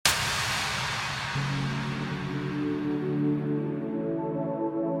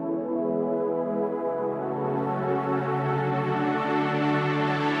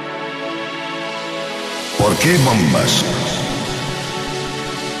¿Por qué bombas?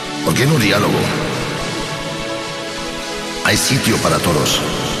 ¿Por qué no diálogo? Hay sitio para todos.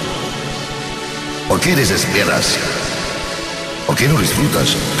 ¿Por qué desesperas? ¿Por qué no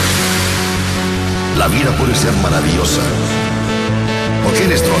disfrutas? La vida puede ser maravillosa. ¿Por qué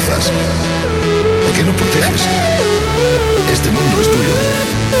destrozas? ¿Por qué no proteges? Este mundo es tuyo.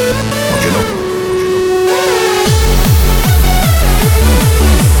 ¿Por qué no?